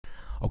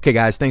Okay,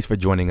 guys, thanks for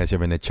joining us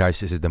here in the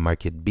charts. This is the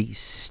Market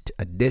Beast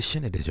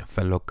edition. It is your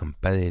fellow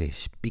compadre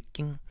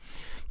speaking.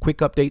 Quick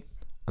update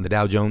on the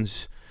Dow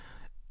Jones.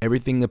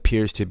 Everything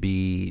appears to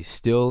be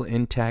still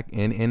intact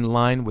and in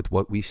line with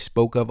what we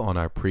spoke of on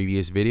our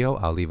previous video.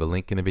 I'll leave a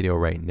link in the video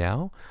right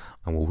now,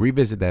 and we'll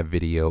revisit that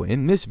video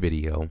in this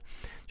video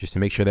just to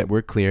make sure that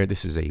we're clear.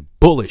 This is a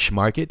bullish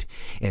market,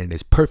 and it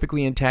is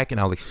perfectly intact, and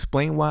I'll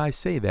explain why I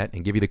say that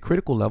and give you the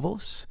critical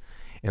levels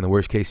and the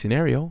worst case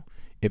scenario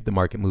if the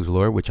market moves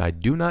lower, which I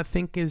do not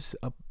think is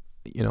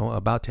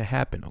about to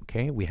happen.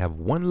 Okay, we have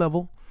one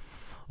level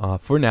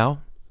for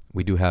now.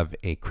 We do have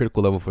a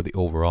critical level for the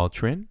overall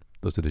trend.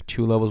 Those are the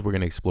two levels we're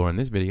going to explore in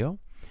this video.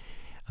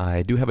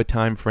 I do have a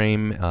time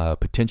frame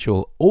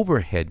potential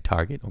overhead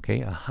target,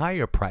 okay, a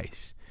higher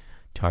price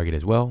target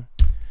as well.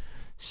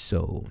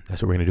 So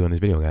that's what we're going to do in this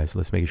video, guys. So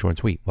let's make it short and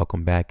sweet.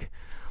 Welcome back,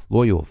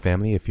 loyal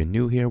family. If you're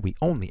new here, we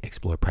only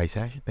explore price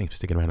action. Thanks for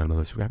sticking around on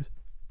those subscribers.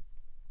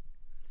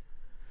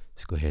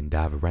 Let's go ahead and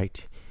dive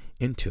right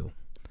into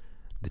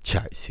the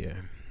charts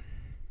here.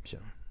 So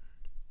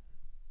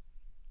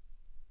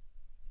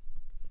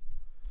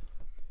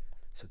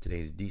today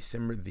is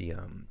December the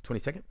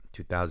 22nd,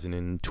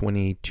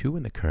 2022,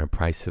 and the current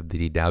price of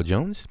the Dow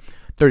Jones,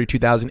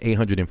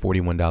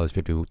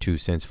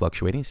 $32,841.52,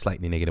 fluctuating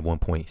slightly negative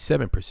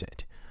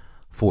 1.7%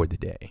 for the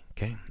day.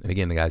 Okay, and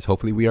again, guys,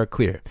 hopefully we are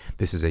clear.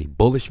 This is a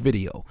bullish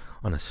video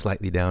on a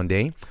slightly down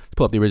day. Let's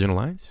pull up the original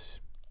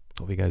lines.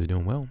 Hope you guys are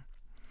doing well.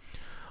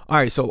 All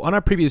right, so on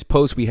our previous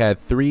post, we had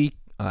three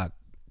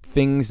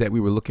things that we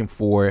were looking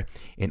for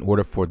in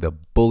order for the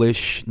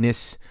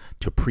bullishness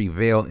to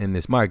prevail in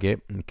this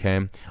market.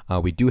 Okay,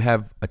 we do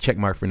have a check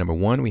mark for number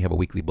one. We have a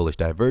weekly bullish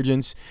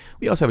divergence.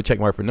 We also have a check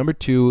mark for number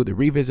two, the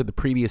revisit of the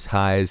previous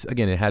highs.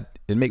 Again, it'd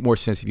make more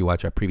sense if you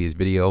watch our previous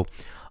video.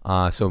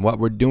 So what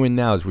we're doing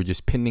now is we're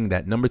just pinning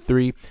that number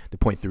three, the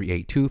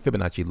 0.382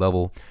 Fibonacci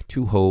level,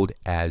 to hold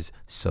as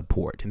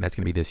support. And that's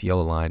going to be this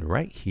yellow line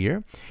right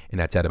here.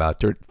 And that's at about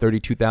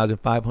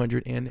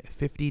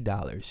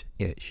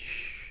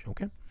 $32,550-ish.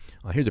 Okay.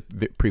 Here's a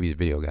previous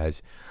video,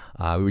 guys.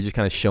 We were just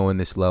kind of showing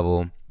this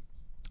level,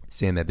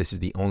 saying that this is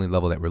the only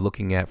level that we're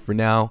looking at for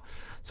now.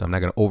 So I'm not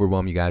going to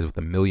overwhelm you guys with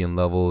a million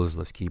levels.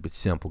 Let's keep it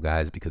simple,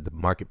 guys, because the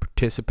market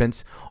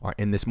participants are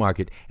in this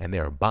market and they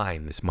are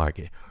buying this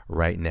market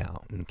right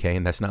now. Okay,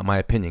 and that's not my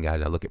opinion,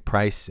 guys. I look at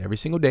price every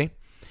single day,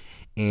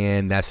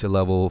 and that's the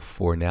level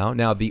for now.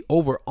 Now, the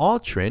overall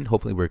trend,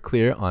 hopefully we're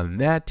clear on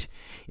that.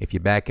 If you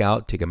back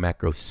out, take a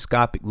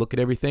macroscopic look at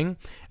everything,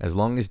 as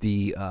long as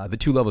the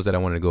two levels that I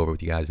wanted to go over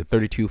with you guys, the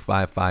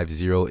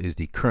 32,550 is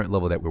the current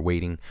level that we're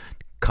waiting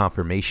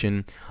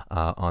confirmation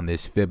on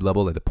this fib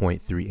level at the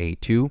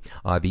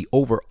 0.382. The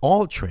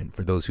overall trend,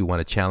 for those who want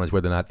to challenge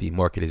whether or not the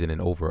market is in an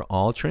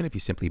overall trend, if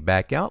you simply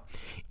back out,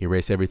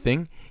 erase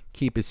everything,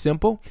 keep it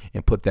simple,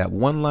 and put that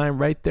one line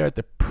right there at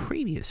the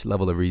previous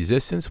level of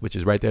resistance, which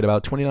is right there at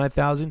about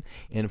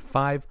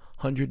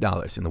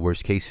 $29,500 in the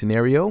worst case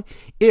scenario.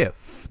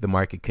 If the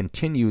market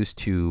continues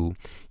to,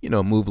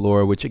 move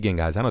lower, which again,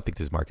 guys, I don't think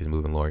this market is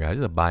moving lower, guys.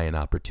 It's a buying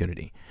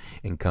opportunity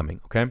incoming,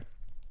 okay?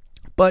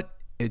 But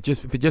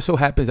if it just so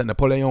happens that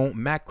Napoleon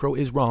macro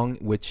is wrong,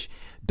 which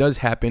does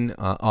happen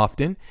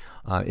often,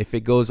 if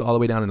it goes all the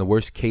way down in the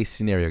worst case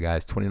scenario,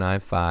 guys,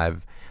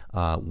 29.5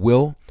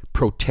 will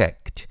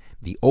protect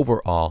the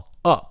overall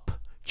up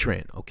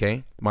trend.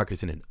 Okay, the market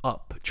is in an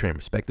up trend.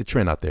 Respect the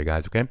trend out there,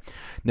 guys. Okay,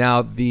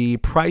 now the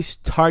price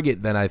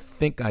target that I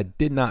think I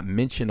did not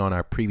mention on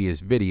our previous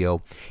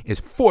video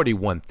is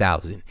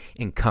 41,000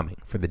 incoming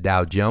for the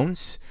Dow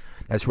Jones.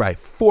 That's right,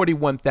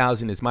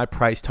 41,000 is my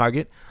price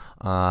target.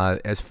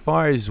 As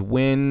far as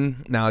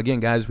when, now again,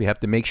 guys, we have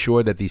to make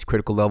sure that these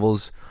critical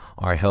levels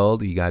are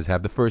held. You guys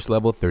have the first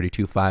level,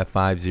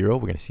 32,550. We're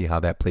going to see how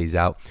that plays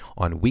out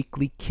on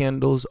weekly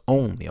candles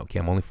only. Okay,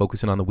 I'm only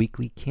focusing on the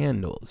weekly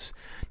candles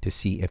to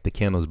see if the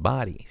candles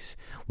bodies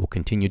will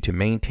continue to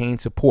maintain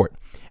support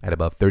at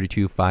above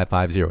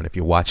 32,550. And if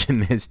you're watching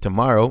this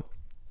tomorrow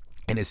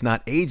and it's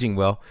not aging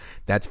well,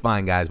 that's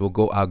fine, guys.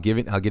 I'll get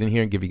in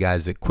here and give you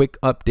guys a quick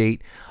update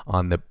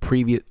on the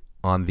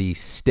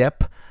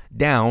step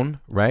down,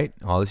 right?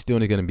 All it's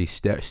doing is going to be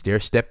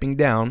stair-stepping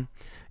down,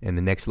 and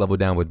the next level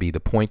down would be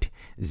the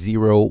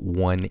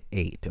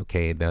 0.018.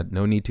 Okay,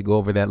 no need to go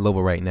over that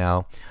level right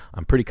now.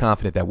 I'm pretty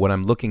confident that what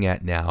I'm looking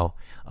at now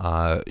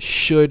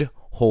should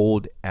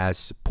hold as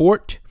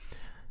support.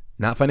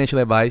 Not financial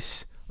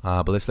advice,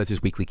 but let's let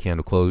this weekly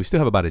candle close. We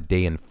still have about a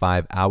day and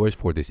 5 hours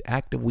for this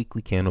active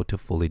weekly candle to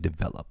fully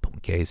develop.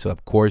 Okay, so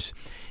of course,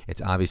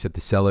 it's obvious that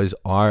the sellers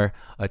are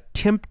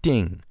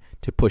attempting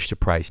to push the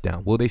price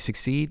down. Will they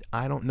succeed?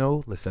 I don't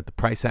know. Let's let the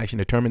price action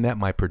determine that.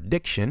 My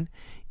prediction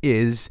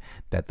is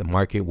that the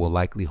market will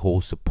likely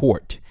hold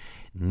support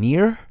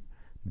near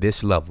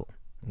this level.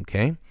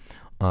 Okay,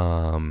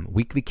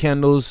 weekly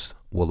candles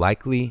will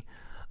likely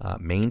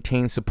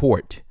maintain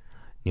support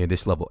near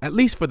this level, at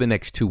least for the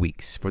next 2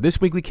 weeks, for this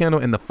weekly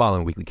candle and the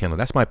following weekly candle.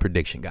 That's my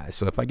prediction, guys.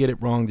 So if I get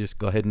it wrong, just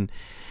go ahead and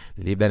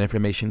leave that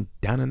information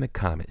down in the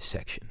comment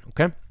section.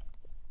 Okay.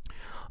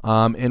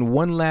 And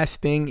one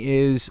last thing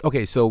is,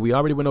 okay, so we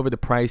already went over the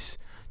price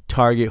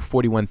target,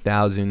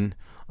 41,000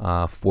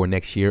 for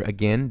next year.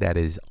 Again, that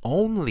is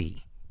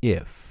only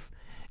if,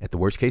 at the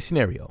worst case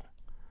scenario,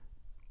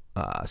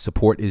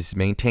 support is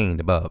maintained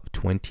above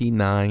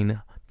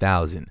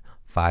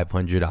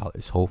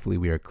 $29,500. Hopefully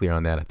we are clear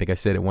on that. I think I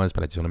said it once,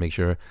 but I just want to make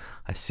sure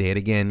I say it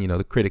again. You know,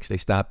 the critics, they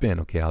stop in.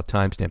 Okay, I'll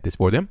timestamp this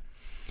for them.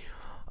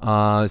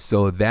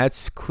 So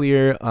that's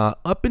clear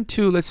up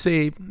into, let's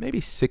say, maybe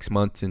 6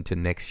 months into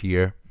next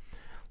year.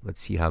 Let's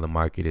see how the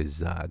market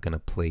is going to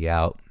play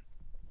out.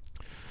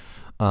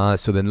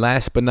 So then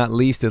last but not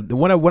least,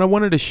 what I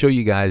wanted to show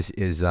you guys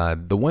is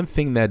the one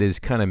thing that is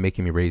kind of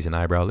making me raise an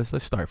eyebrow.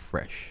 Let's start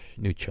fresh.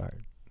 New chart.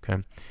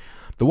 Okay.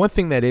 The one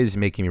thing that is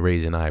making me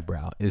raise an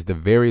eyebrow is the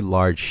very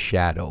large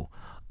shadow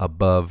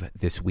above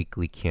this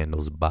weekly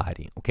candle's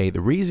body. Okay. The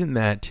reason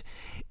that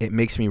it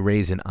makes me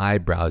raise an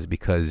eyebrow is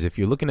because if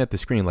you're looking at the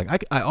screen,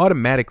 like I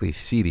automatically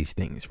see these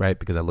things, right?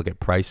 Because I look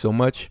at price so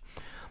much.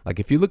 Like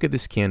if you look at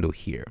this candle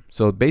here,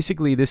 so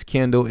basically this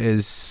candle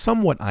is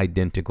somewhat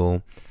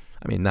identical.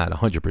 I mean, not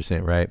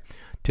 100%, right,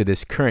 to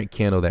this current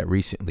candle that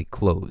recently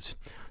closed.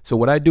 So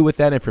what I do with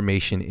that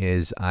information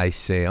is I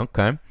say,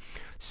 okay,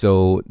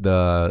 so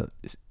the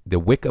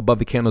wick above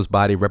the candle's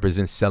body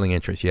represents selling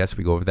interest. Yes,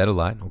 we go over that a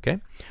lot. Okay.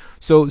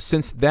 So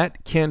since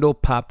that candle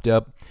popped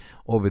up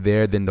over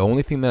there, then the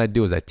only thing that I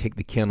do is I take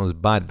the candle's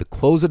body, the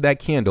close of that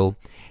candle,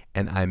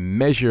 and I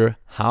measure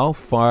how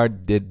far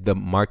did the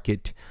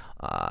market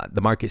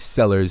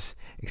sellers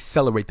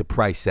accelerate the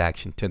price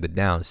action to the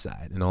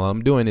downside. And all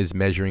I'm doing is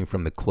measuring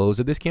from the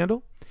close of this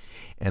candle,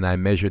 and I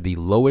measure the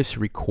lowest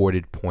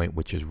recorded point,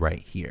 which is right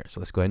here. So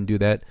let's go ahead and do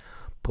that.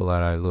 Pull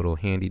out our little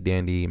handy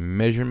dandy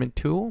measurement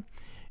tool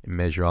and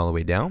measure all the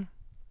way down.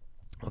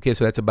 Okay,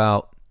 so that's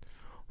about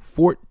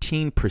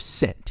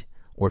 14%,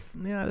 or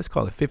yeah, let's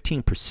call it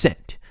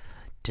 15%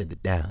 to the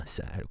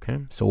downside. Okay,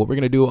 so what we're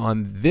gonna do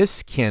on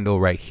this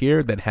candle right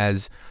here that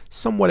has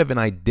somewhat of an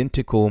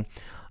identical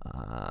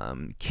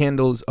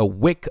candles, a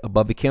wick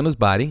above the candle's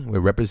body, where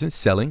it represents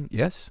selling.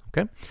 Yes.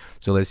 Okay,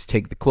 so let's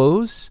take the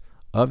close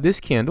of this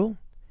candle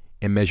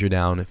and measure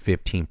down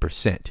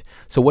 15%.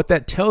 So what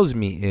that tells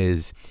me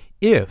is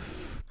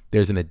if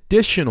there's an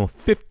additional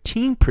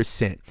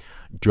 15%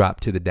 drop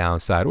to the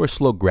downside, or a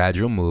slow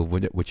gradual move,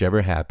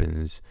 whichever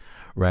happens,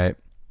 right,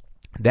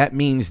 that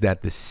means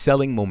that the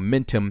selling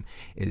momentum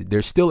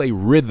there's still a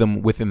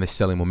rhythm within the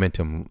selling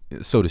momentum,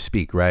 so to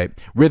speak, right?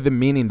 Rhythm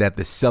meaning that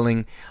the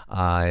selling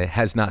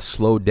has not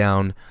slowed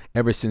down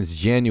ever since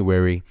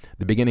January,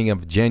 the beginning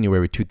of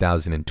January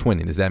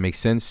 2020. Does that make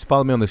sense?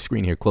 Follow me on the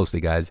screen here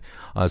closely, guys.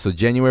 So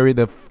January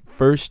the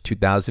 1st,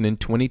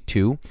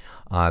 2022,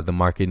 the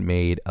market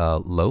made a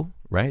low,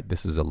 right?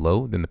 This is a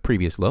low, then the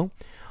previous low,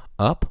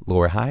 up,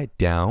 lower high,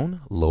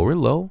 down, lower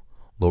low,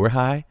 lower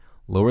high,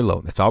 lower low.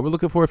 That's all we're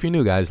looking for if you're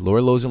new, guys.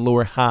 Lower lows and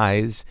lower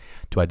highs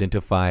to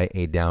identify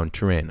a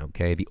downtrend.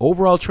 Okay, the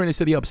overall trend is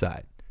to the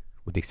upside,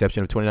 with the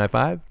exception of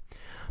 29.5.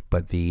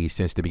 But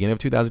since the beginning of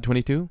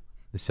 2022,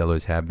 the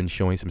sellers have been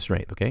showing some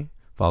strength. Okay,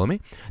 follow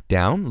me.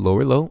 Down,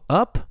 lower low,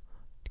 up,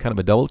 kind of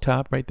a double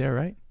top right there,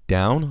 right?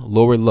 Down,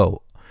 lower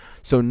low.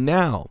 So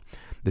now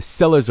the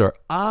sellers are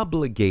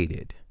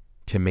obligated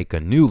to make a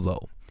new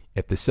low.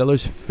 If the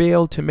sellers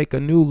fail to make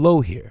a new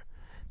low here,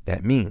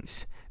 that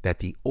means that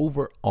the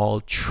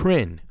overall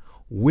trend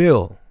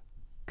will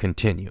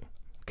continue.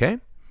 Okay,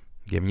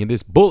 giving you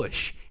this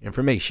bullish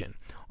information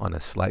on a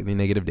slightly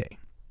negative day.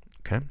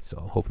 Okay, so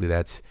hopefully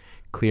that's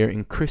clear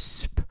and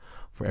crisp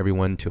for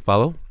everyone to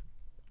follow.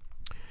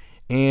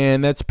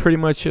 And that's pretty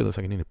much it. Looks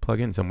like I need to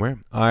plug in somewhere.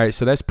 All right,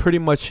 so that's pretty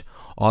much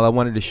all I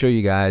wanted to show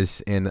you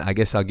guys. And I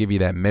guess I'll give you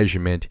that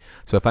measurement.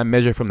 So if I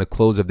measure from the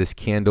close of this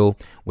candle,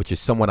 which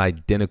is somewhat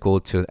identical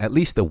to at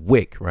least the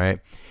wick, right?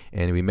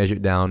 And we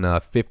measured down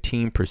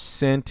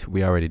 15%.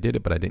 We already did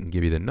it, but I didn't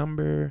give you the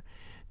number.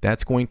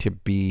 That's going to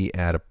be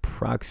at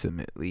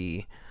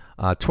approximately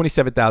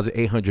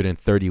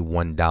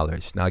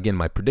 $27,831. Now, again,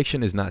 my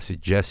prediction is not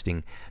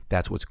suggesting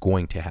that's what's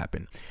going to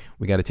happen.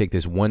 We got to take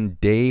this one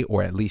day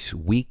or at least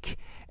week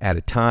at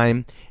a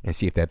time and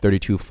see if that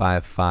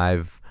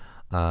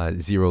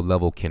 32,550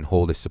 level can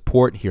hold as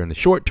support here in the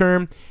short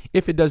term.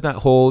 If it does not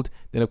hold,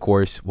 then of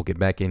course we'll get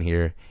back in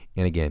here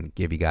and again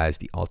give you guys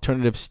the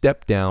alternative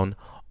step down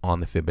on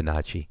the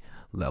Fibonacci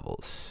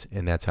levels.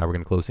 And that's how we're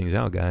going to close things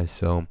out, guys.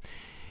 So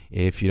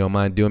if you don't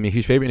mind doing me a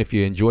huge favor, and if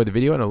you enjoyed the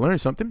video and learned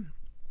something,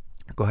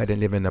 go ahead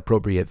and leave an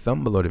appropriate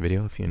thumb below the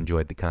video if you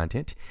enjoyed the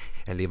content,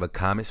 and leave a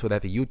comment so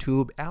that the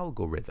YouTube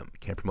algorithm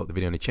can promote the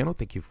video on the channel.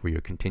 Thank you for your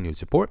continued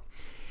support.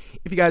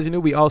 If you guys are new,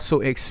 we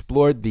also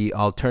explored the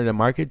alternative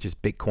market,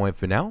 just Bitcoin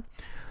for now.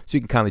 So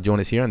you can kindly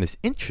join us here on this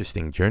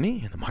interesting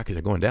journey. And the markets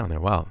are going down there.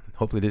 Wow.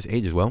 Hopefully this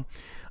ages well.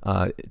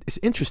 It's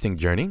an interesting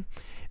journey.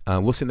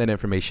 We'll send that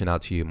information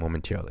out to you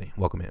momentarily.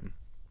 Welcome in.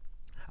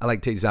 I'd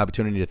like to take this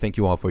opportunity to thank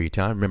you all for your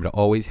time. Remember to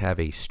always have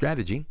a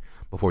strategy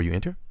before you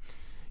enter.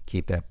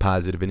 Keep that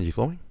positive energy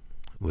flowing.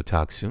 We'll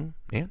talk soon,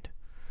 and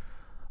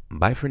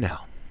bye for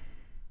now,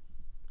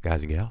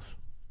 guys and gals.